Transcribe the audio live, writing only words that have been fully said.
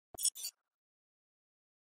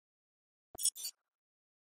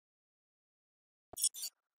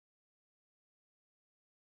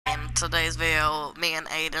today's video, me and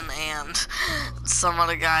Ayden and some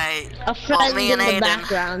other guy. A friend me and in the Ayden.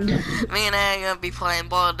 background. Me and Ayden are gonna be playing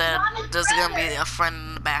Blood Dead. There's gonna be a friend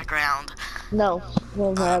in the background. No,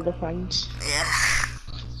 one of my other friends. Yeah.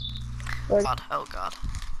 God, oh God.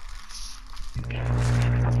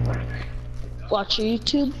 Watch your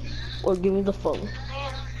YouTube or give me the phone.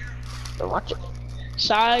 Or watch it.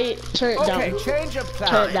 Sorry, turn it down. Okay, change of plan.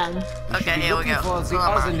 Turn it down. Okay, here we go. The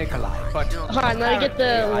other Nikolai, but Hold on, let me get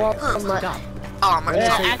the wall. Oh, I'm gonna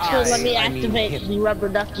Actually, let me activate the rubber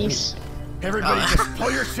duckies. Everybody just pull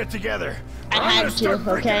your shit together. I had to,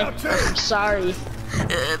 okay? I'm sorry.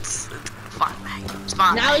 It's fine, man. It's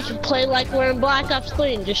fine. Now we can play like we're in Black Ops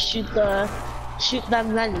 3 and just shoot them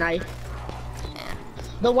then knife.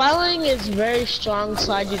 The welling is very strong,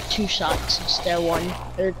 so I do 2 shots instead of 1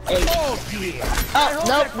 or 8. Oh,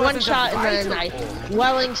 nope, 1 shot and then a knife.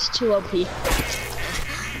 Welling's too OP.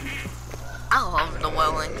 I love the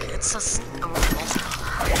welling. It's just a revolver.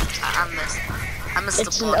 I miss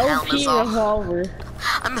It's the an bloodhound OP is all. revolver.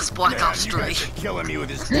 I miss Black Ops 3. Killing me with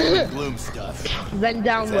this doom and gloom stuff. Then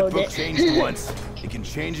That download book it. changed once. It can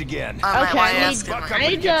change again. Okay, I need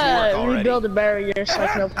to already. rebuild a barrier so I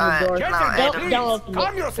can open the door. Alright, Don't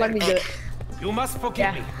open it. Let me do it. you must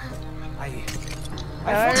forgive me.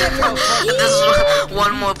 This is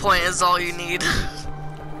one more point is all you need.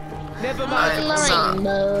 Never mind. Alright,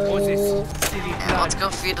 so What's this? Silly yeah, let's go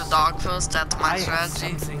feed a dog first. That's my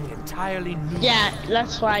strategy. Something entirely new. Yeah,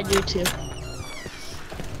 that's what I do too.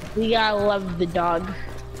 We gotta love the dog.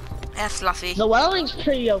 Yeah, Fluffy. The welling's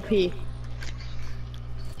pretty OP.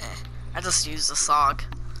 I just use the SOG.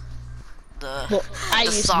 Well, I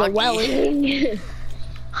use the soggy. welling.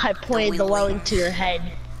 I pointed the welling to your head,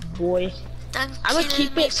 boy. I'm gonna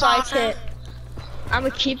keep it so I can. I'm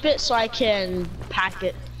gonna keep it so I can pack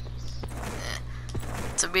it.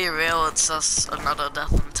 To be real, it's just another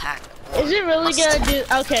death attack. Is it really gonna do?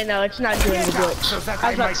 Okay, no, it's not doing the glitch. I was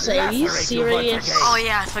about to say, are you serious? Oh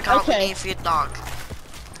yeah, I forgot we Okay. need to feed dog.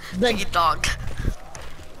 The Feed dog.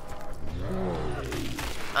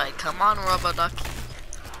 Alright, come on, rubber ducky.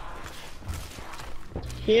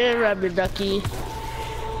 here, rubber ducky.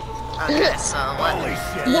 Okay, so what?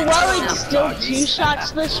 The welling's still 2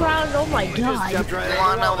 shots this round. Oh my god. You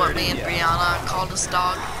wanna know what me and Brianna call this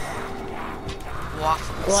dog?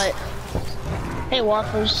 Waffles. What? Hey,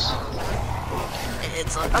 waffles.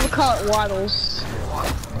 It's a I'm gonna call it waddles.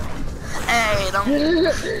 Hey, don't.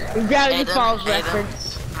 Gravity Ayden, Falls Ayden.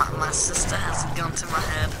 reference. My sister has a gun to my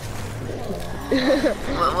head.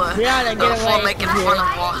 What? Brianna, get Before away making from fun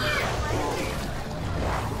here.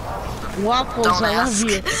 of Waffles, don't I ask.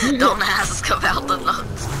 love you. Don't ask about the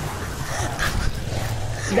nuts.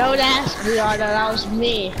 Don't ask, Brianna, that was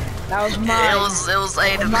me. That was mine. It was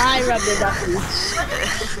Ayden. My rubber duckies.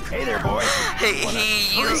 Hey there, boy.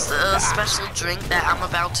 He used a special drink that I'm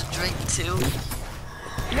about to drink too.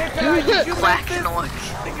 Quack Nork.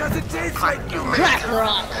 Because it tastes Quack like Nork. Crack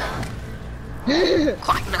rock.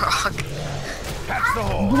 Quack Nork. Patch the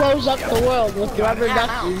hole. Blows up the world with rubber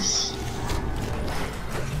duckies.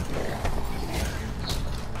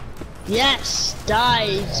 Yes,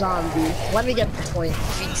 die, zombie. Let me get the point.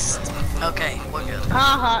 Feast. Okay, we're good.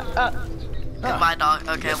 Haha. Goodbye, dog.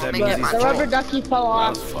 Okay, let me But get my the drink. rubber ducky fell That off.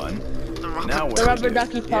 was fun. The Now The what? rubber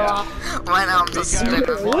ducky fell off. Right now I'm just spinning.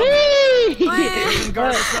 Whee!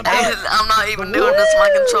 Ayden, I'm not even doing this. My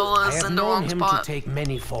controller I is have in the known wrong him to spot. take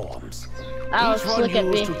many forms. Alex, Each one look at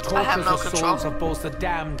me. used to I have torture no the control. souls of both the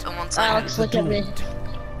damned In 1 Alex, second. look at me.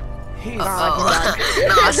 He's Oh,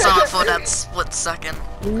 no, I saw it for that split second.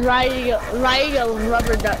 Riding a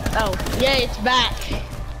rubber duck. Oh, yeah, it's back.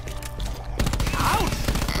 ouch!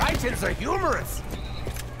 Titans are humorous.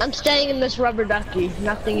 I'm staying in this rubber ducky.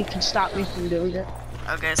 Nothing can stop me from doing it.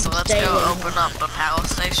 Okay, so let's Stay go in. open up the power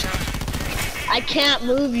station. I can't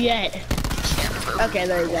move yet. Can't move. Okay,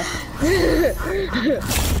 there you go.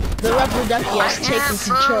 The rubber ducky has taken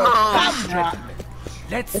control. Quack rock.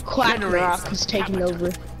 Let's The quack generate rock some has taken capital.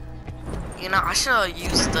 over. You know, I should have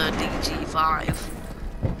used the DG5.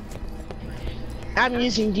 I'm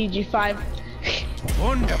using DG5.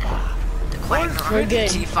 Wunderbar. The Quack We're good.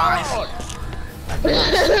 DG5.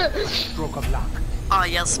 Stroke of luck. Oh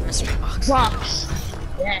yes, mystery box. Box.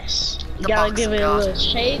 Yes. You The gotta box give of it a God. little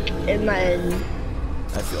shake and then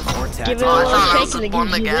I feel more give it tactile. a Oh, I little thought I shake was and a it bomb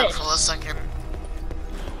gives you again this. for a second.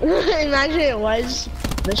 Imagine it was.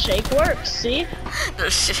 The shake works, see? The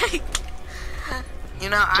shake. You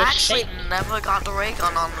know, I Just actually shake. never got the ray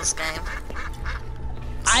gun on this game.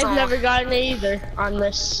 I've So, never gotten it either on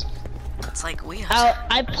this. It's like weird.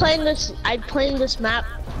 I played this map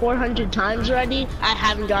 400 times already. I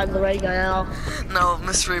haven't gotten the ray gun at all. No,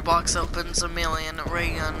 mystery box opens a million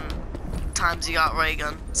ray gun times you got ray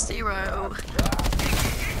gun? 0.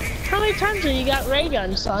 How many times have you got ray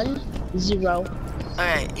gun, son? 0.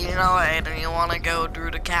 Okay, you know what, Ayden, you wanna go through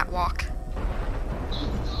the catwalk?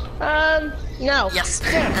 No. Yes.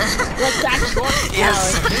 What's that?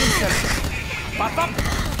 Yes. Pop up.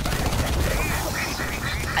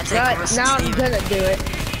 I take risks, Now I'm Steven. gonna do it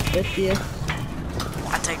with you.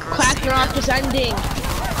 I take risks, Quacknarok Steven. is ending.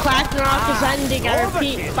 Quacknarok is ending. I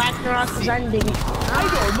repeat, Quacknarok is ending.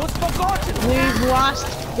 I'd almost forgotten. We've lost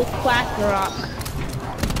the Quacknarok.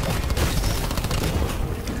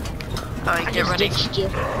 Alright, I get just ready. ditched you.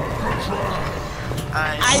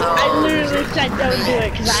 Alright, so... I literally said don't do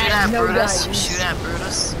it because I shoot have at no Brutus. guns. Shoot at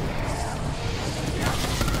Brutus.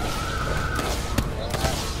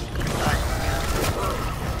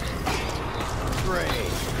 Great.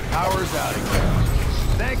 Power's out again.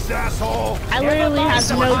 Thanks, asshole. I literally have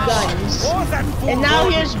no guns. And now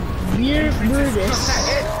here's Brutus.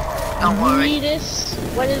 Don't worry. Brutus?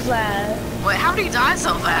 What is that? Wait, how did he die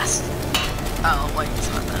so fast? Oh, wait, it's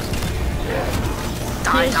not that.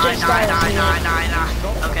 Die, He's die, just die, dying.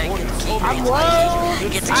 die. Okay, get the key. I'm low.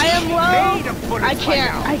 Get the I key. am low. I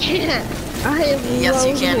can't. I am low. Yes,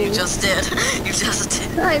 you can. You just did. You just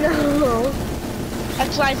did. I know.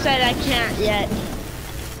 That's why I said I can't yet.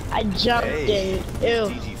 I jumped in.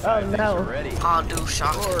 Ew. Oh no. Oh, do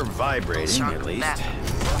shock. Or vibrating, Shock at least. that.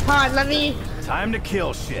 Hold on, let me Time to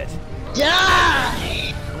kill shit.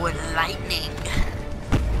 die. With lightning.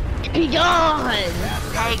 Be gone.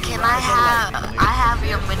 Hey, can I have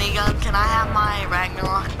your minigun? Can I have my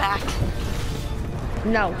Ragnarok back?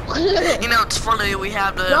 No. You know, it's funny, we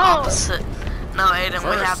have the No. opposite. No, Ayden,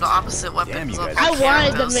 we have the opposite Damn, weapons you of guys our I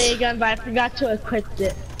wanted the characters. minigun, but I forgot to equip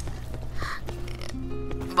it.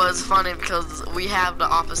 But it's funny because we have the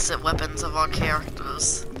opposite weapons of our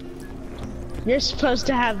characters. You're supposed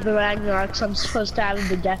to have the Ragnarok, so I'm supposed to have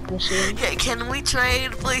the death machine. Okay, can we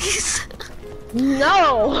trade, please?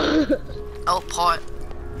 No. Oh, part.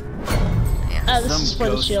 Yeah. This is for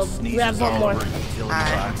the shield. We have one more. Alright,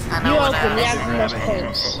 I know You what open. We that have the most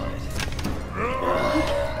points.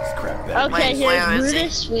 This crap better. Okay, Wait, where here's is he?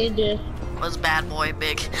 Brutus. We do. is. Was bad boy,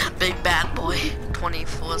 big bad boy,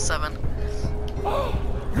 24/7.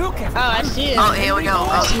 Look at Oh, I see it. Oh, here we go.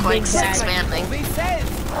 I see Oh, big Quake's bad. expanding. movie says.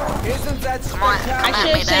 Isn't that Come on, spectacular? I come should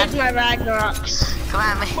at me, have saved Dad. my Ragnaroks. Come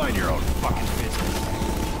at me, Mind your own fucking business.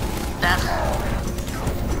 Dad.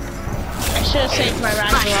 I should have saved my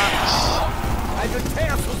Ragnaroks. I would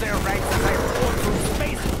tear through their ranks as I roar through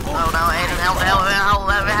space. Oh no, Ayden, help me. Oh,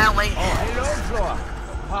 hello, Floor.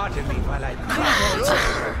 Pardon me while I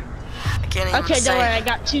I can't even Okay, say. don't worry. I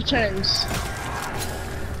got 2 turns.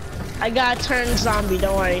 I got a turn zombie.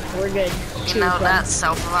 Don't worry. We're good. You 2 know of them. that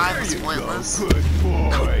self-revive is pointless. Good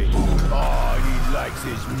boy. Oh, he likes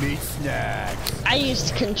his meat snacks. I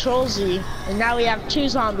used Control Z, and now we have 2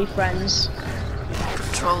 zombie friends.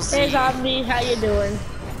 Control Z. Hey, zombie. How you doing?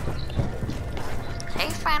 Hey,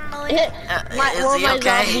 family. Hit my, Is one he of my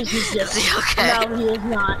okay? zombies is Is just, he okay? No, he is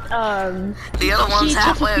not. The other one's he took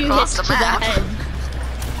halfway a few across hits the to map. head.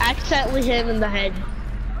 Accidentally hit him in the head.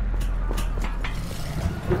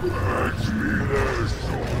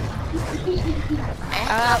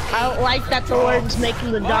 I don't like that the Lord's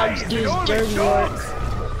making the dogs do his dirty work.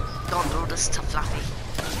 Don't do this to Fluffy.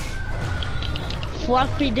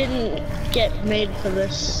 Fluffy didn't get made for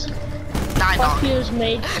this. Die, dog. Fluffy was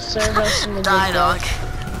made to serve us in the Die, good dog. way.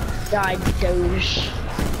 Die, Doge.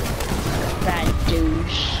 Bad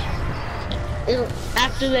Doge.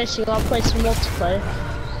 After this, you wanna play some multiplayer?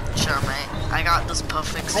 Sure, mate. I got this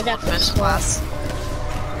perfect I got swordfish this class.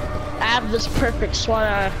 I have this perfect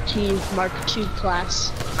SWAT RT Mark II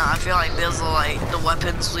class. No, I feel like these are like the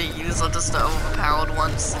weapons we use are just the overpowered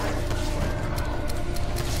ones.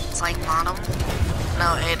 It's like bottom.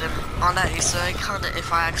 No, Ayden, on that Easter egg hunt,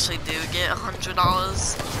 if I actually do get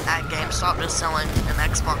 $100 at GameStop, they're selling an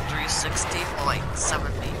Xbox 360 for like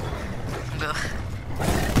 70.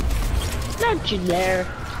 Don't you dare.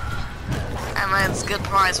 And then it's good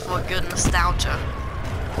price for good nostalgia.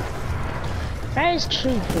 That is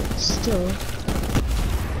true, but still.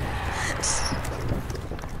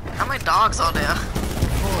 How many dogs are there?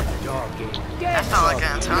 Oh, doggy. That felt like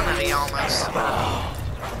an eternity almost.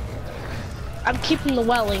 I'm keeping the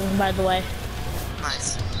welling, by the way.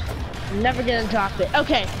 Nice. I'm never gonna drop it.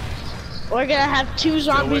 Okay. We're gonna have 2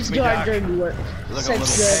 zombies me, do our Doc? dirty work. You look a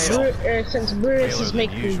Since little pale. Since Brutus Paler is than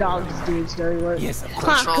making usual. dogs do his dirty work. Yes, of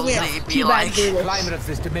course. Come here. Control Z be Too like, bad Brutus. Climate of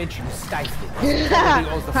this dimension is stifling. How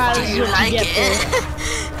How does do you what like get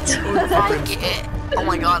it? Do you like it? Oh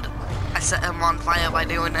my god. I set him on fire by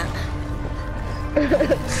doing it.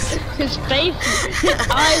 His face, his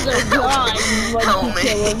eyes are gone when Help you me.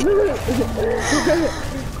 kill him.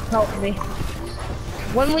 Help me.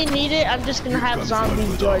 When we need it, I'm just gonna have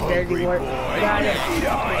zombies do our dirty work. Got it.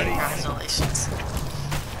 Congratulations.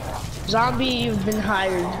 Zombie, you've been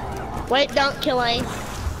hired. Wait, don't kill Ayden.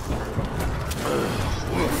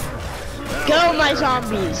 Go, my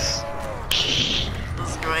zombies. This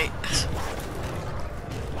is great.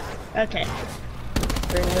 Okay.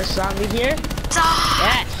 Bring this zombie here.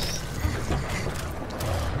 Ah! Yes.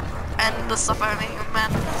 And the suffering of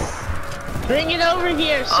madness. Bring it over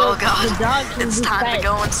here so Oh god, the dog can it's be time fed. to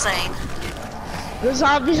go insane. The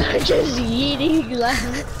zombies are just eating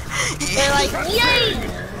them. They're like, yay!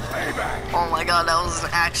 Oh my god, that was an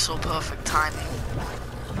actual perfect timing.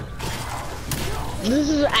 This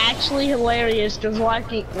is actually hilarious, just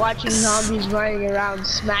watching zombies running around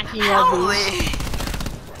smacking zombies.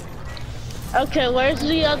 Holy! Okay, where's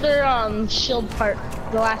the other shield part?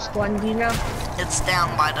 The last one, do you know? It's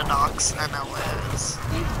down by the docks. I know where it is.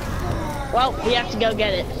 Well, we have to go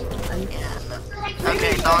get it. Yeah.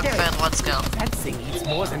 Okay, dog fed, let's go. That thing eats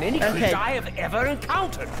more than any Okay. creature I have ever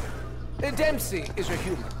encountered. Dempsey is a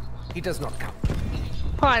human. He does not count.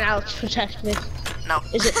 Come on, Alex, protect me. No.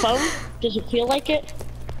 Is it foam? Does it feel like it?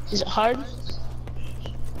 Is it hard?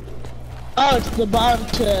 Oh, it's the bottom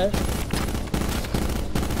to...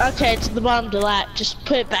 Okay, it's the bottom to lap. Just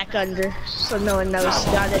put it back under so no one knows.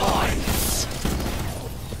 Got it.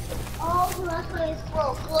 Oh, that's why it's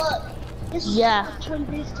close. Look. This is Yeah. turn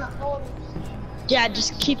this to home. Yeah,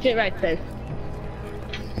 just keep it right there.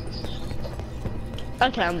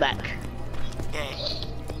 Okay, I'm back. Yay.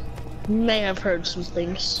 You may have heard some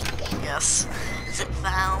things. Yes. Is it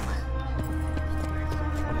foam?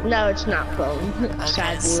 No, it's not foam.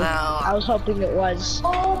 Sadly. so- I was hoping it was,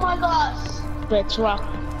 Oh my gosh. but it's rock.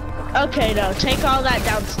 Okay, no, take all that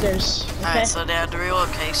downstairs. Okay? Alright, so there are 3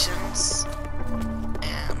 locations.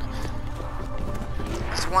 And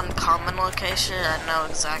there's one common location. I know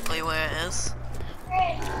exactly where it is.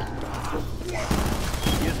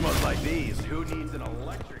 Gizmos like these, who needs an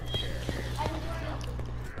electric chair?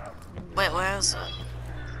 Wait, where is it?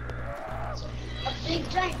 A big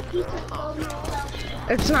giant piece of foam.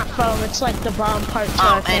 It's not foam, it's like the bottom part to Oh,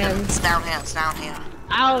 our Ayden, fan. it's down here, it's down here.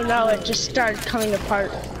 I don't know, it just started coming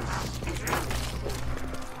apart.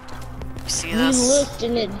 You see We this? looked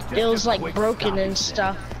and it was like broken and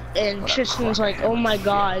stuff. And Tristan was like, oh my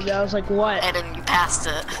god. I was like, what? Ayden, you passed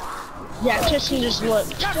it. Yeah, Tristan just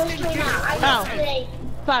looked. Oh,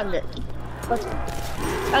 found it. Okay,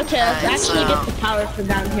 let's Alright, actually so- get the power from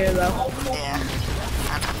down here though. Yeah.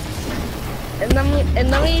 I know.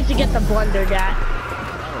 And then we need to get the blender guy.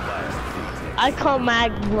 I call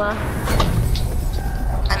magma.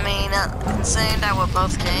 I mean, saying that we're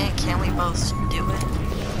both gay, can we both do it?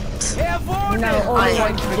 No, only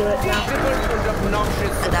one can do it now.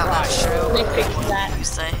 I doubt that's true. They fixed that. You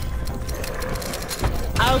say?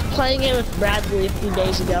 I was playing it with Bradley a few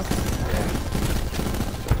days ago.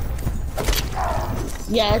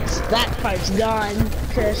 Yeah, that part's gone.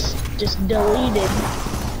 Chris just deleted.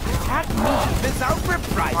 Can't move without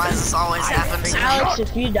reprisal. Why does this always happen to me? Alex,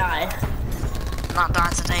 if you die. Not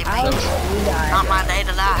dying today, Alex, mate. if you die. Not my day to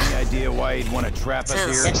Any die. idea why he'd want to trap us It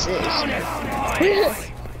is. here? Yes, it is.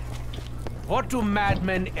 What do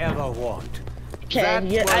madmen ever want? Okay,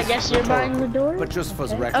 That I was guess you're buying the door? But just for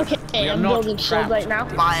the Okay, record, okay we are I'm not building shield trapped. right now.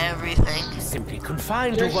 Buy everything. Simply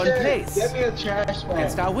confined to one place. Get me a trash bag.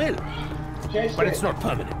 Against our will. Trash But it's bag. not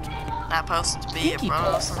permanent. That posted to be it,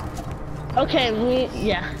 bro. Okay,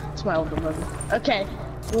 yeah, it's my older brother. Okay,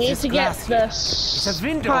 we need This to get glass here. the It's a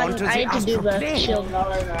window Fine, onto I the need to do astral the plane. shield.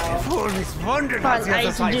 Oh, it's wondered Fine, how the I other need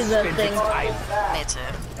to side do the spends thing. its time. Me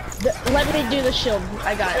too. Let me do the shield.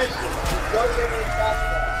 I got it.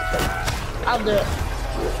 I'll do it.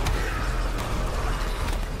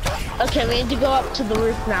 Okay, we need to go up to the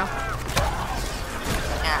roof now.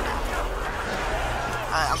 Yeah.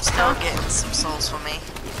 I'm still getting some souls for me.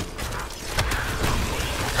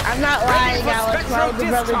 I'm not lying, for Alex. My older spectral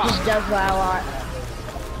brother just does that a lot.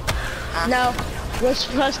 No, we're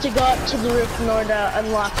supposed to go up to the roof in order to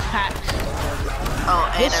unlock packs.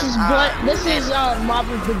 Oh, This Ayden, is Mob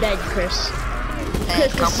of the Dead, Chris. hey,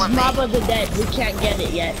 Chris, come this is with Mob me. of the Dead. We can't get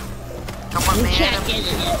it yet. Come with We me, can't Ayden. get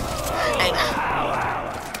it yet.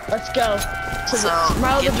 Ayden. Let's go. So So,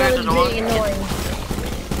 my older get through the brother's door. being annoying.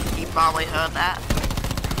 You probably heard that.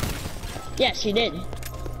 Yes, he did.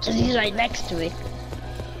 Cause he's right next to me.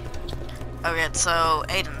 Okay, so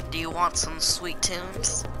Ayden, do you want some sweet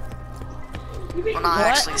tunes? Well, not What?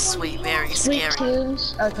 actually sweet, very Sweet scary.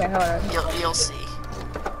 tunes. Okay, hold on. You'll see.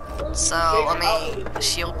 So let me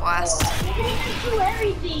shield blast. You can do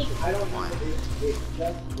everything.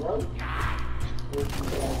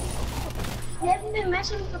 You haven't been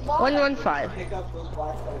messing with the ball.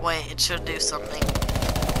 115. Wait, it should do something.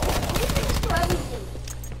 You can do everything.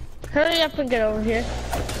 Hurry up and get over here.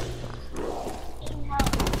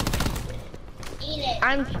 Eat it.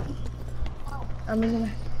 I'm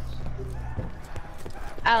gonna.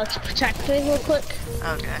 Alex, protect me real quick.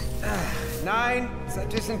 Okay. 9,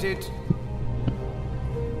 that isn't it.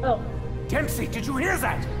 Oh. Dempsey, did you hear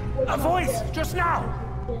that? A voice just now.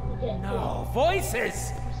 No,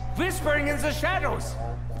 voices! Whispering in the shadows.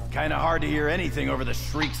 Kinda hard to hear anything over the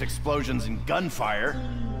shrieks, explosions, and gunfire.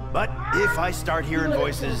 But if I start hearing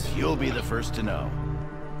voices, you'll be the first to know.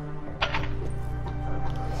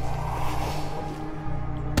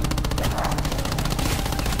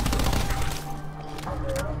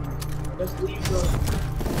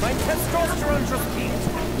 My testosterone just peaked.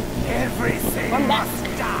 Everything I'm back. must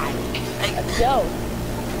die. Let's go.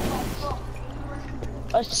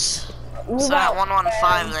 Let's move So that out.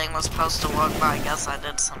 115 thing was supposed to work, but I guess I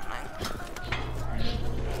did something.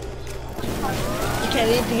 Okay,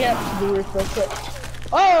 we need to get up to the roof real quick.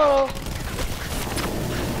 Oh!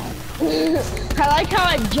 I like how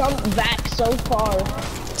I jumped back so far.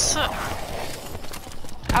 So,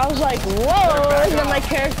 I was like, whoa! And then my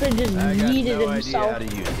character just I got yeeted no idea himself. how to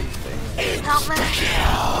use these things. help me.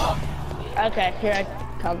 Okay, here I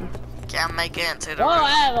come. Can't make it into the Oh, I room.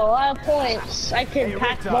 have a lot of points. I can Hey,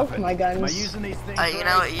 pack Rooftop, both my am I guns. using these things You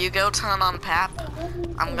know what, you go turn on Pap.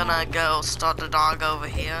 I'm gonna go start the dog over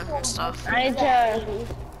here and stuff. I need to...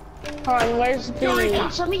 Hold on, where's the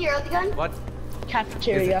Show me your other gun. What?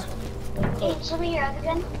 cafeteria? Hey, show me your other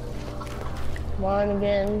gun. One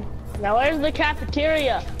again. Now where's the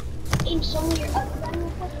cafeteria? Hey, show me your other gun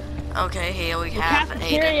real quick. Okay, here we have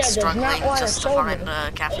cafeteria Ayden does not struggling wanna just to show find me.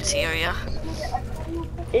 the cafeteria.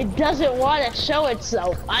 It doesn't want to show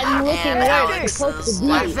itself. I'm looking And where Alex it's supposed is to be.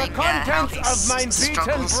 laughing The at how contents he of my beaten,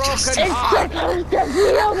 struggles just broken to It's heart. find. supposed to be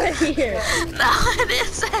over here. No, it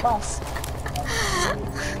isn't.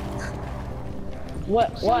 What?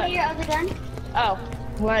 Show What? me your other gun. Oh,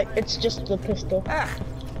 right. It's just the pistol. Ah,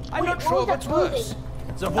 I'm not Wait, sure what what's was that worse.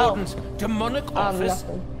 The warden's demonic office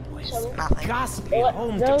Nothing. with Nothing. ghastly What?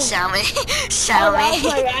 home Those- Shall we? Oh, Shall that was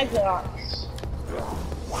my we? Ragnaroks.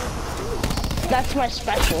 That's my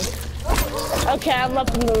special. Okay, I'm up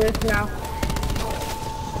in the roof now.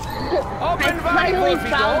 I Open finally wide,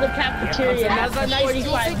 found the Goofy cafeteria Here comes after another nice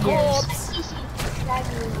 45 juicy years. corpse.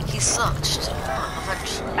 He searched.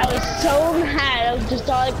 Eventually. I was so mad. I was just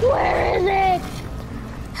all like, where is it?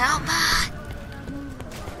 Help me!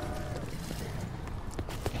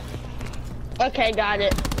 Okay, got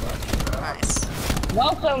it. Nice.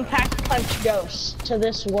 Welcome, Pack Punch Ghost, to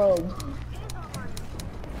this world.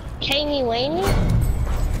 Caney Laney?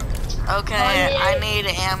 Okay, Kanye. I need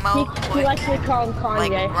ammo. He Quick. likes to call him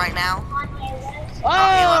Like Kanye. right now.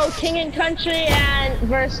 Oh, left. King and Country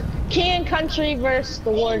versus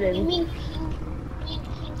the You Warden. mean King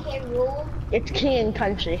K. Rule? It's King and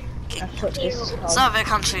Country. That's what this is called. Soviet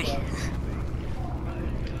country.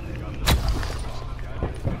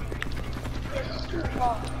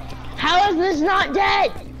 How is this not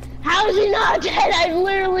dead? How is he not dead? I've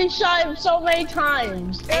literally shot him so many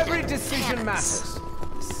times. Every decision matters.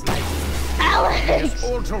 Alex!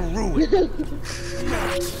 All to ruin.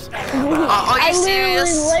 Are I you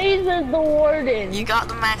serious? literally lasered the Warden. You got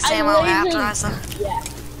the max I ammo after I lasered- said? Yeah.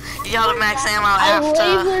 You got the max ammo I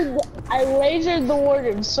after. lasered the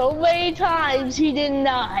Warden so many times he didn't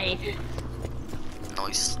die.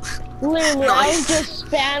 Nice. Literally, I was Nice. just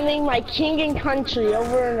spamming my King and Country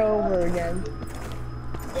over and over again.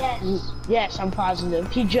 Yes. Yes, I'm positive.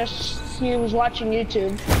 He was watching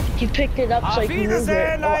YouTube. He picked it up so he could Auf move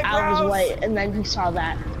it Wiedersehen, out of his eyebrows. way, and then he saw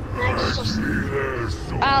that. And I just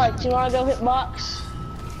Alex, you wanna go hit box?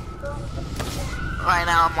 Right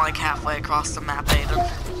now I'm like halfway across the map, Ayden.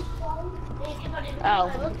 Oh.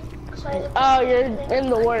 Oh, you're in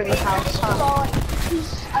the Warden's house, huh?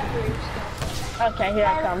 Okay, here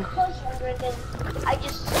I come. I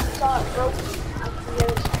just saw it broken out the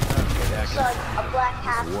other side. Saw a black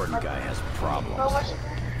half. The warden guy has problems.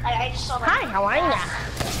 I just saw Hi, how are ya?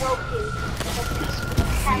 broken.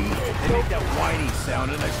 They make that whiny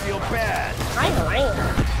sound and I feel bad. Hi, how are ya?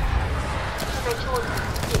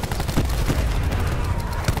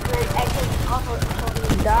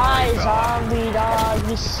 Die, zombie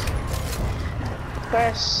dogs.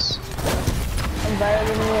 Chris, I'm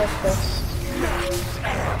better than you at this.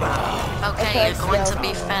 Okay, you're going to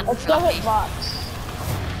be fed, Let's go Fluffy. hit box.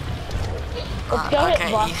 Let's go hit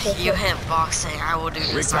Okay, boxing. you hit boxing. I will do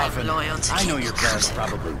this. I'm Ricktoffen, loyal to I know King your of plan's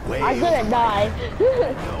Country. probably way I'm gonna die.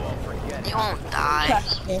 You won't die.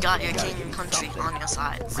 Trust me. You got your King of Country on your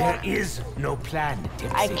side. There is no plan,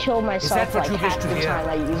 Dipsy. I kill Is that myself what like you wish half to the hear? time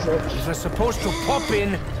I use it. We were supposed to pop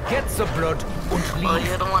in, get the blood, and Well, leave.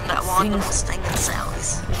 you're the one that wanted Things to sting and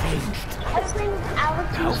Sally's. changed. I think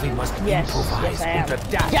Alex Now we must Yes, improvise yes, I am. with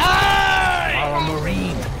the dash. Die! Our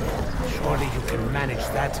Marine. Surely you can manage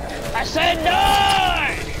that. I said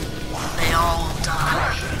die! They all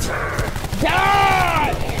die.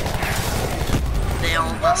 Die! They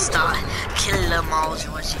all must die. Kill them all,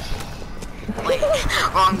 Georgie. Wait,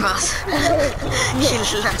 wrong bus.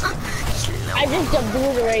 Kill them. I just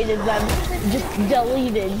obliterated them. Just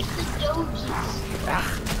deleted.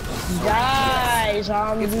 Die,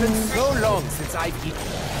 zombie. It's been so long since I've eaten.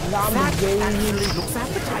 That Zombie. actually looks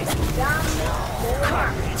appetizing.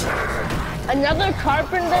 Another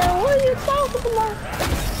carpenter? What are you talking about?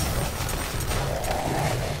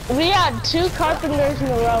 We had 2 carpenters in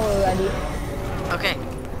a row already. Okay,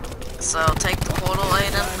 so take the portal,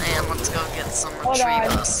 Ayden, and let's go get some Hold on.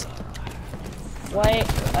 retrievers. Wait,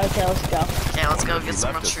 okay, let's go. Okay, let's go get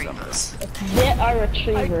some retrievers. Get our I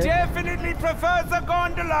retriever. definitely prefer the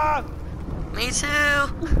gondola. Me too.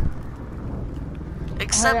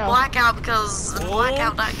 Except I know. Blackout, because in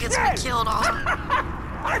Blackout that gets me killed all.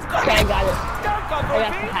 Okay, I got it. I got the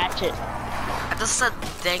hatchet. I just said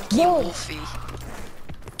thank you, Boom. Wolfie.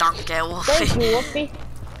 Danke, Thank Wolfie. you, Whoopi.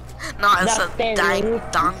 No, I That's said standing.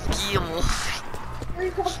 danke,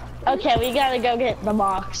 Wolfie. Okay, we gotta go get the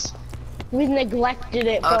box. We neglected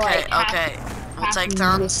it for Okay, like half, okay. We'll half take of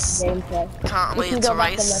turns. this gameplay. Currently, We can it's a go back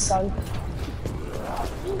on race. that phone.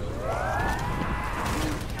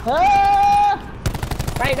 Ah!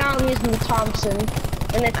 Right now I'm using the Thompson,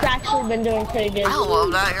 and it's actually been doing pretty good. I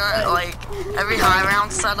love that gun. Like, every high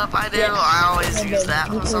round setup I do, Yeah. I always use that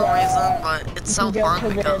for some reason, but it's so You go fun to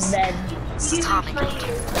the because bed. it's a Tommy gun.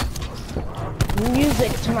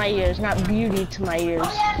 Music to my ears, not beauty to my ears.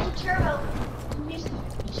 Oh yeah, it's a turbo.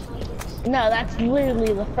 No, that's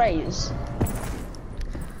literally the phrase.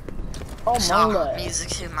 Oh my So, lord.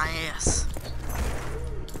 music in my ass.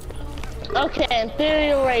 Okay,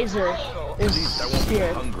 Imperial Razor is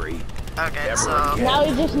here. hungry. Okay, so, Now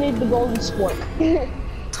we just need the golden sport.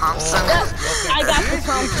 Thompson. I got the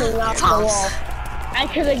Thompson off the wall. I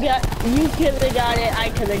could've got, you could've got it, I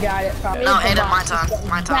could've got it. From No, Ayden, my turn,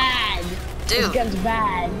 my turn. Bad. This Dude, gun's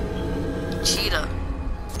bad. cheetah.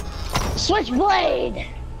 Switchblade!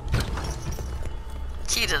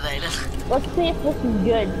 Cheetah, Ayden. Let's see if this is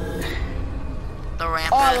good. The Oh, the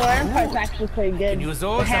rampant. rampart's actually pretty good. Can use The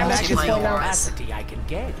all the hammer's just Multiplayer going out. wise. capacity I can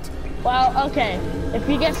get. Well, okay. If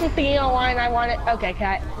you get something you don't want, I want it. Okay,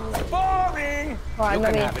 cat. Boring. Hold on, You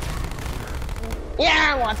let can me. have it.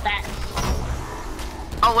 Yeah, I want that.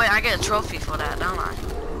 Oh wait, I get a trophy for that, don't I?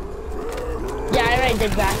 Yeah, I already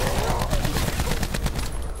did that.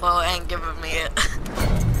 Well, it ain't giving me it.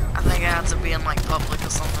 I think I have to be in like public or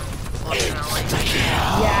something, fortunately.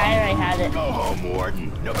 Yeah, I already had it. Go home,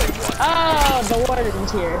 Warden. Nobody wants Oh, the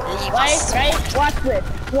warden's here. Right? Watch this.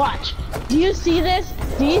 Watch. Do you see this?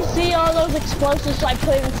 Do you see all those explosives I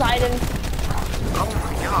put inside him? Oh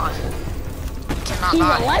my god. Cannot He's a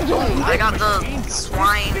die. legend. I got the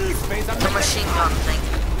swine, the machine gun thing.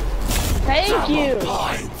 Thank you.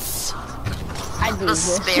 I do Just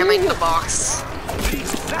this. spamming the box.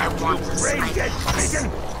 I want this sniper.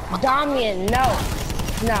 Damian, no.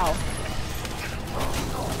 No.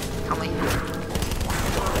 Coming.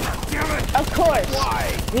 Of course.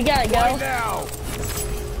 We gotta go. Now.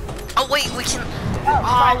 Oh wait, we can.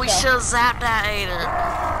 Oh, Oh, we Psycho. should have zapped that Ayden.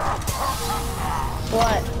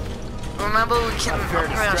 What? Remember we can Unfair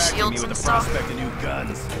upgrade our distracting me shields with and the stuff? prospect of new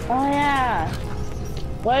guns. Oh yeah.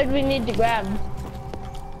 What did we need to grab?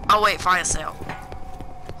 Oh wait, fire sale.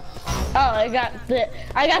 Oh, I got the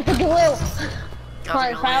glue.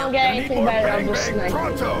 Fine, if I don't get anything better, I'll just snipe.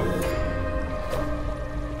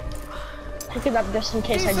 Pick it up just in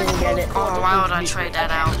case I didn't get it. Oh, why would I trade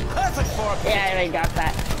that out? Perfect for a Yeah, I already got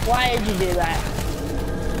that. Why did you do that?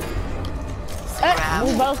 Grab.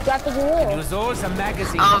 We both got the glue. Use all the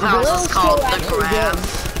magazine. Oh, that was Glue's just called still the actually grab.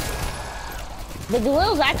 The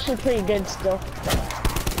glue's actually pretty good still.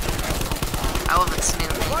 I love its new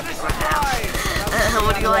name, grab.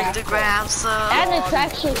 What do you like to grab, sir? And it's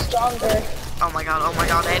actually stronger. Oh my god,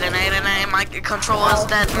 Ayden, my controller is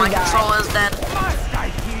dead, my he died. controller is dead.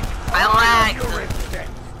 I lagged.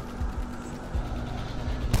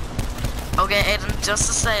 Okay, Ayden, just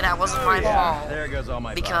to say that wasn't my fault. There goes all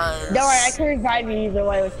my Because... Don't worry, I can revive you either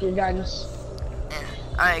way with your guns.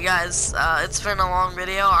 Alright guys, it's been a long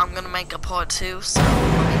video. I'm gonna make a part 2, so...